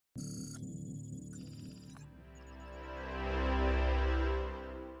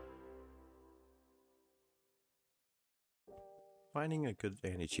Finding a good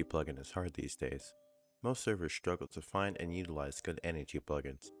AntiCheat plugin is hard these days. Most servers struggle to find and utilize good AntiCheat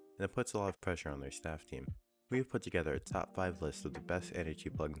plugins, and it puts a lot of pressure on their staff team. We have put together a top 5 list of the best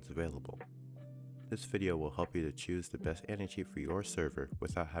AntiCheat plugins available. This video will help you to choose the best AntiCheat for your server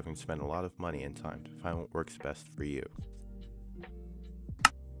without having to spend a lot of money and time to find what works best for you.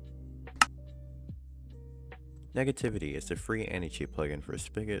 Negativity is the free AntiCheat plugin for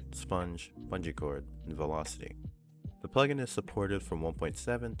Spigot, Sponge, Bungee Cord, and Velocity. The plugin is supported from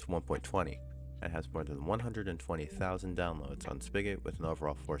 1.7 to 1.20 and has more than 120,000 downloads on Spigot with an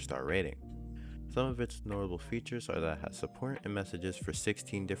overall 4-star rating. Some of its notable features are that it has support and messages for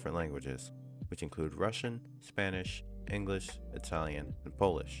 16 different languages, which include Russian, Spanish, English, Italian, and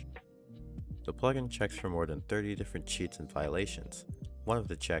Polish. The plugin checks for more than 30 different cheats and violations. One of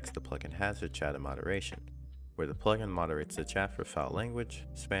the checks the plugin has is chat and moderation, where the plugin moderates the chat for foul language,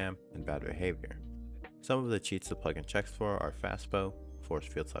 spam, and bad behavior. Some of the cheats the plugin checks for are Fastbow, Force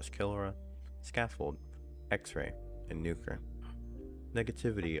Field/Killera, Scaffold, X-Ray, and Nuker.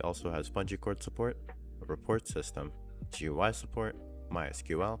 Negativity also has bungee cord support, a report system, GUI support,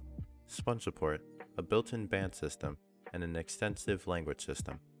 MySQL, Sponge support, a built-in ban system, and an extensive language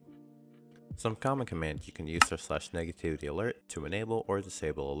system. Some common commands you can use are /negativity alert to enable or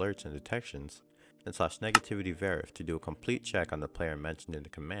disable alerts and detections, and /negativity verif to do a complete check on the player mentioned in the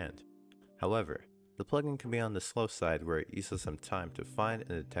command. However, the plugin can be on the slow side where it uses some time to find and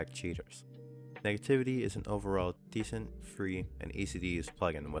detect cheaters. Negativity is an overall decent, free, and easy to use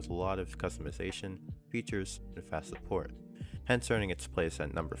plugin with a lot of customization, features, and fast support, hence earning its place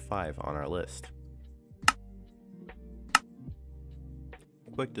at number 5 on our list.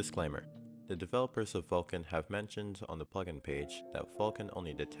 Quick disclaimer. The developers of Vulcan have mentioned on the plugin page that Vulcan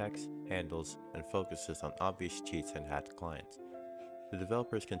only detects, handles, and focuses on obvious cheats and hacked clients. The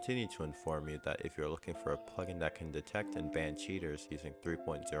developers continue to inform you that if you're looking for a plugin that can detect and ban cheaters using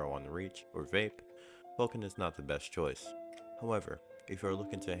 3.01 Reach or Vape, Vulcan is not the best choice. However, if you're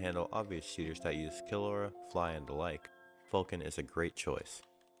looking to handle obvious cheaters that use Killera, Fly, and the like, Vulcan is a great choice.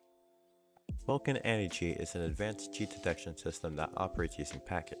 Vulcan AntiCheat is an advanced cheat detection system that operates using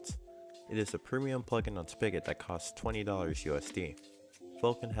packets. It is a premium plugin on Spigot that costs $20 USD.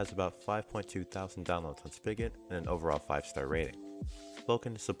 Vulcan has about 5.2 thousand downloads on Spigot and an overall 5-star rating.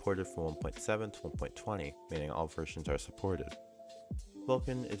 Vulcan is supported from 1.7 to 1.20, meaning all versions are supported.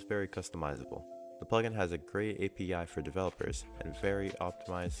 Vulcan is very customizable. The plugin has a great API for developers and very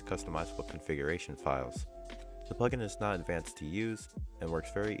optimized customizable configuration files. The plugin is not advanced to use and works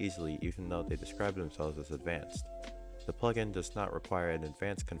very easily even though they describe themselves as advanced. The plugin does not require an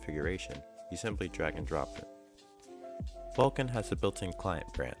advanced configuration, you simply drag and drop it. Vulcan has a built-in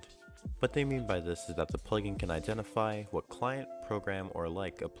client brand. What they mean by this is that the plugin can identify what client, program, or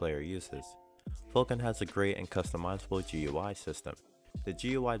like a player uses. Vulcan has a great and customizable GUI system. The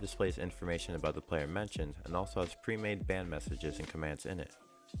GUI displays information about the player mentioned and also has pre-made ban messages and commands in it.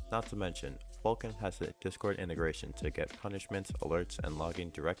 Not to mention, Vulcan has a Discord integration to get punishments, alerts, and logging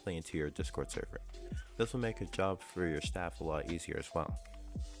directly into your Discord server. This will make a job for your staff a lot easier as well.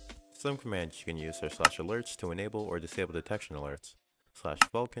 Some commands you can use are /alerts to enable or disable detection alerts,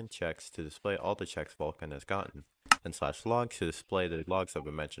 /Vulcan checks to display all the checks Vulcan has gotten, and /logs to display the logs of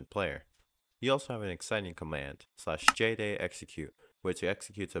a mentioned player. You also have an exciting command, /jday execute, which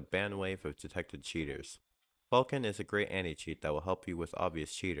executes a ban wave of detected cheaters. Vulcan is a great anti-cheat that will help you with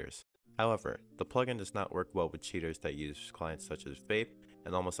obvious cheaters. However, the plugin does not work well with cheaters that use clients such as Vape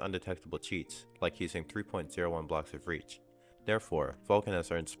and almost undetectable cheats, like using 3.01 blocks of reach. Therefore, Vulcan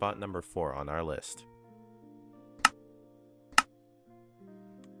has earned spot number 4 on our list.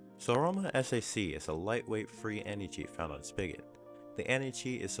 Soroma Sac is a lightweight free anti-cheat found on Spigot. The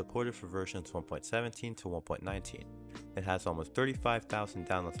anti-cheat is supported for versions 1.17 to 1.19. It has almost 35,000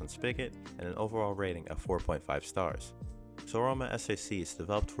 downloads on Spigot and an overall rating of 4.5 stars. Soroma Sac is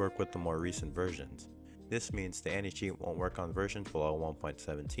developed to work with the more recent versions. This means the anti-cheat won't work on versions below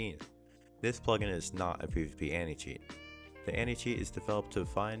 1.17. This plugin is not a PvP anti-cheat. The anti-cheat is developed to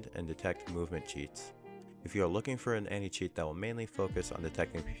find and detect movement cheats. If you are looking for an anti-cheat that will mainly focus on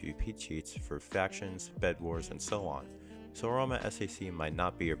detecting PvP cheats for factions, bed wars, and so on, Soroma Sac might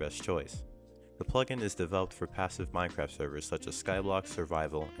not be your best choice. The plugin is developed for passive Minecraft servers such as Skyblock,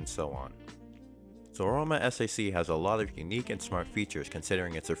 Survival, and so on. Soroma Sac has a lot of unique and smart features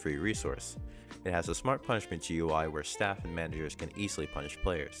considering it's a free resource. It has a smart punishment GUI where staff and managers can easily punish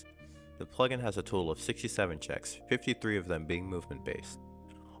players. The plugin has a total of 67 checks, 53 of them being movement based.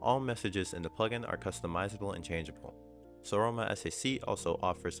 All messages in the plugin are customizable and changeable. Soroma Sac also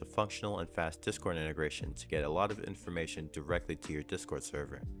offers a functional and fast Discord integration to get a lot of information directly to your Discord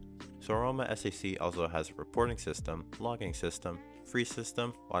server. Soroma Sac also has a reporting system, logging system, free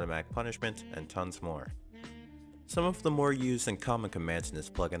system, automatic punishment, and tons more. Some of the more used and common commands in this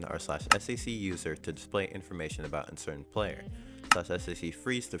plugin are /sac user to display information about a certain player, /sac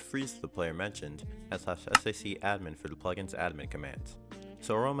freeze to freeze the player mentioned, and /sac admin for the plugin's admin commands.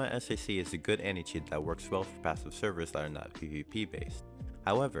 Soroma Sac is a good anti-cheat that works well for passive servers that are not PvP based.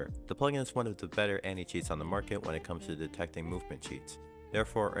 However, the plugin is one of the better anti-cheats on the market when it comes to detecting movement cheats,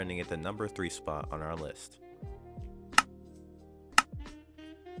 therefore earning it the number 3 spot on our list.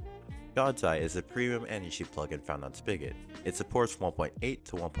 GodsEye is a premium anti-cheat plugin found on Spigot. It supports 1.8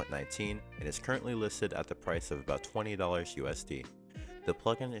 to 1.19 and is currently listed at the price of about $20 USD. The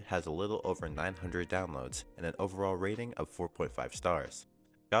plugin has a little over 900 downloads and an overall rating of 4.5 stars.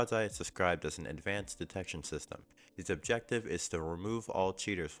 GodsEye is described as an advanced detection system. Its objective is to remove all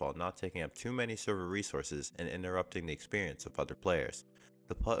cheaters while not taking up too many server resources and interrupting the experience of other players.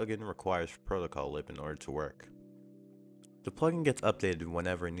 The plugin requires protocol lib in order to work. The plugin gets updated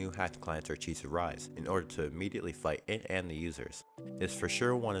whenever new hacked clients or cheats arise, in order to immediately fight it and the users. It is for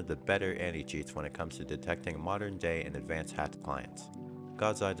sure one of the better anti-cheats when it comes to detecting modern day and advanced hacked clients.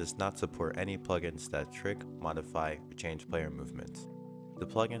 GodsEye does not support any plugins that trick, modify, or change player movements. The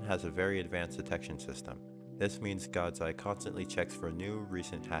plugin has a very advanced detection system. This means GodsEye constantly checks for new,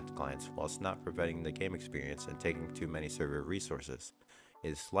 recent hacked clients whilst not preventing the game experience and taking too many server resources. It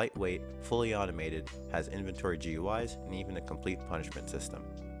is lightweight, fully automated, has inventory GUIs, and even a complete punishment system.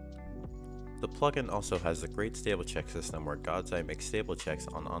 The plugin also has a great stable check system where GodsEye makes stable checks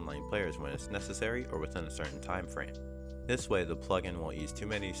on online players when it's necessary or within a certain time frame. This way, the plugin won't use too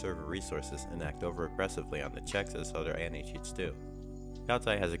many server resources and act over aggressively on the checks as other anti-cheats do.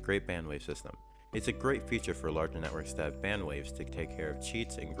 GodsEye has a great bandwave system. It's a great feature for larger networks that have bandwaves to take care of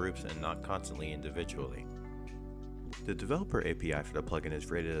cheats in groups and not constantly individually. The developer API for the plugin is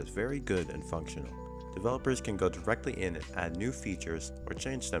rated as very good and functional. Developers can go directly in and add new features or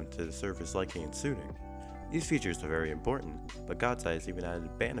change them to the server's liking and suiting. These features are very important, but GodsEye has even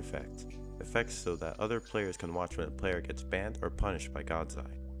added ban effects so that other players can watch when a player gets banned or punished by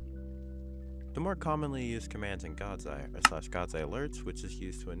GodsEye. The more commonly used commands in GodsEye are /GodsEye alerts, which is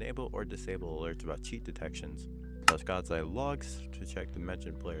used to enable or disable alerts about cheat detections, /GodsEye logs to check the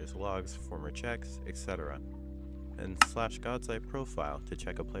mentioned player's logs, former checks, etc., and /GodsEye profile to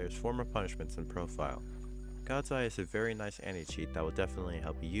check a player's former punishments and profile. GodsEye is a very nice anti-cheat that will definitely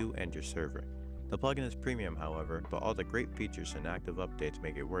help you and your server. The plugin is premium, however, but all the great features and active updates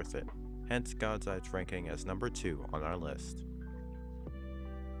make it worth it. Hence, GodsEye's ranking as number 2 on our list.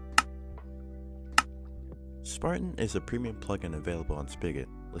 Spartan is a premium plugin available on Spigot,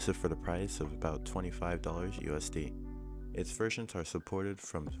 listed for the price of about $25 USD. Its versions are supported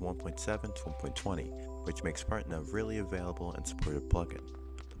from 1.7 to 1.20, which makes Spartan a really available and supported plugin.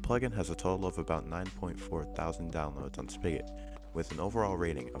 The plugin has a total of about 9.4 thousand downloads on Spigot, with an overall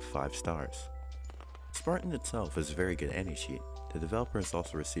rating of 5 stars. Spartan itself is a very good anti-cheat. The developer has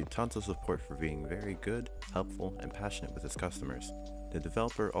also received tons of support for being very good, helpful, and passionate with its customers. The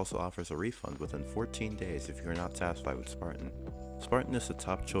developer also offers a refund within 14 days if you are not satisfied with Spartan. Spartan is the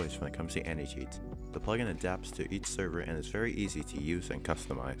top choice when it comes to anti-cheats. The plugin adapts to each server and is very easy to use and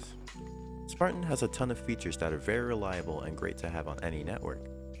customize. Spartan has a ton of features that are very reliable and great to have on any network.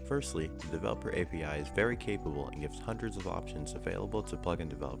 Firstly, the developer API is very capable and gives hundreds of options available to plugin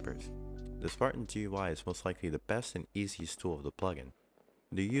developers. The Spartan GUI is most likely the best and easiest tool of the plugin.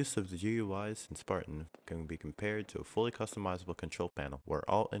 The use of the GUIs in Spartan can be compared to a fully customizable control panel where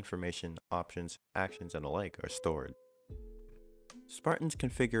all information, options, actions, and the like are stored. Spartan's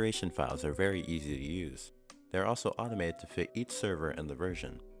configuration files are very easy to use. They are also automated to fit each server and the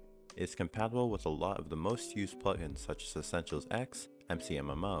version. It is compatible with a lot of the most used plugins such as Essentials X,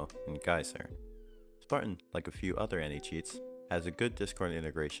 MCMMO, and Geyser. Spartan, like a few other anti-cheats, has a good Discord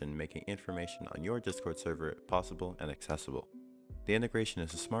integration, making information on your Discord server possible and accessible. The integration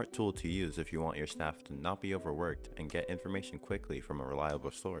is a smart tool to use if you want your staff to not be overworked and get information quickly from a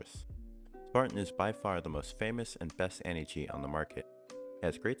reliable source. Spartan is by far the most famous and best anti-cheat on the market. It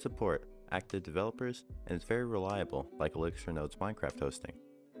has great support, active developers, and is very reliable, like Elixir Node's Minecraft hosting.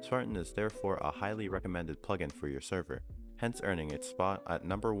 Spartan is therefore a highly recommended plugin for your server, hence earning its spot at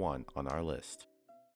number 1 on our list.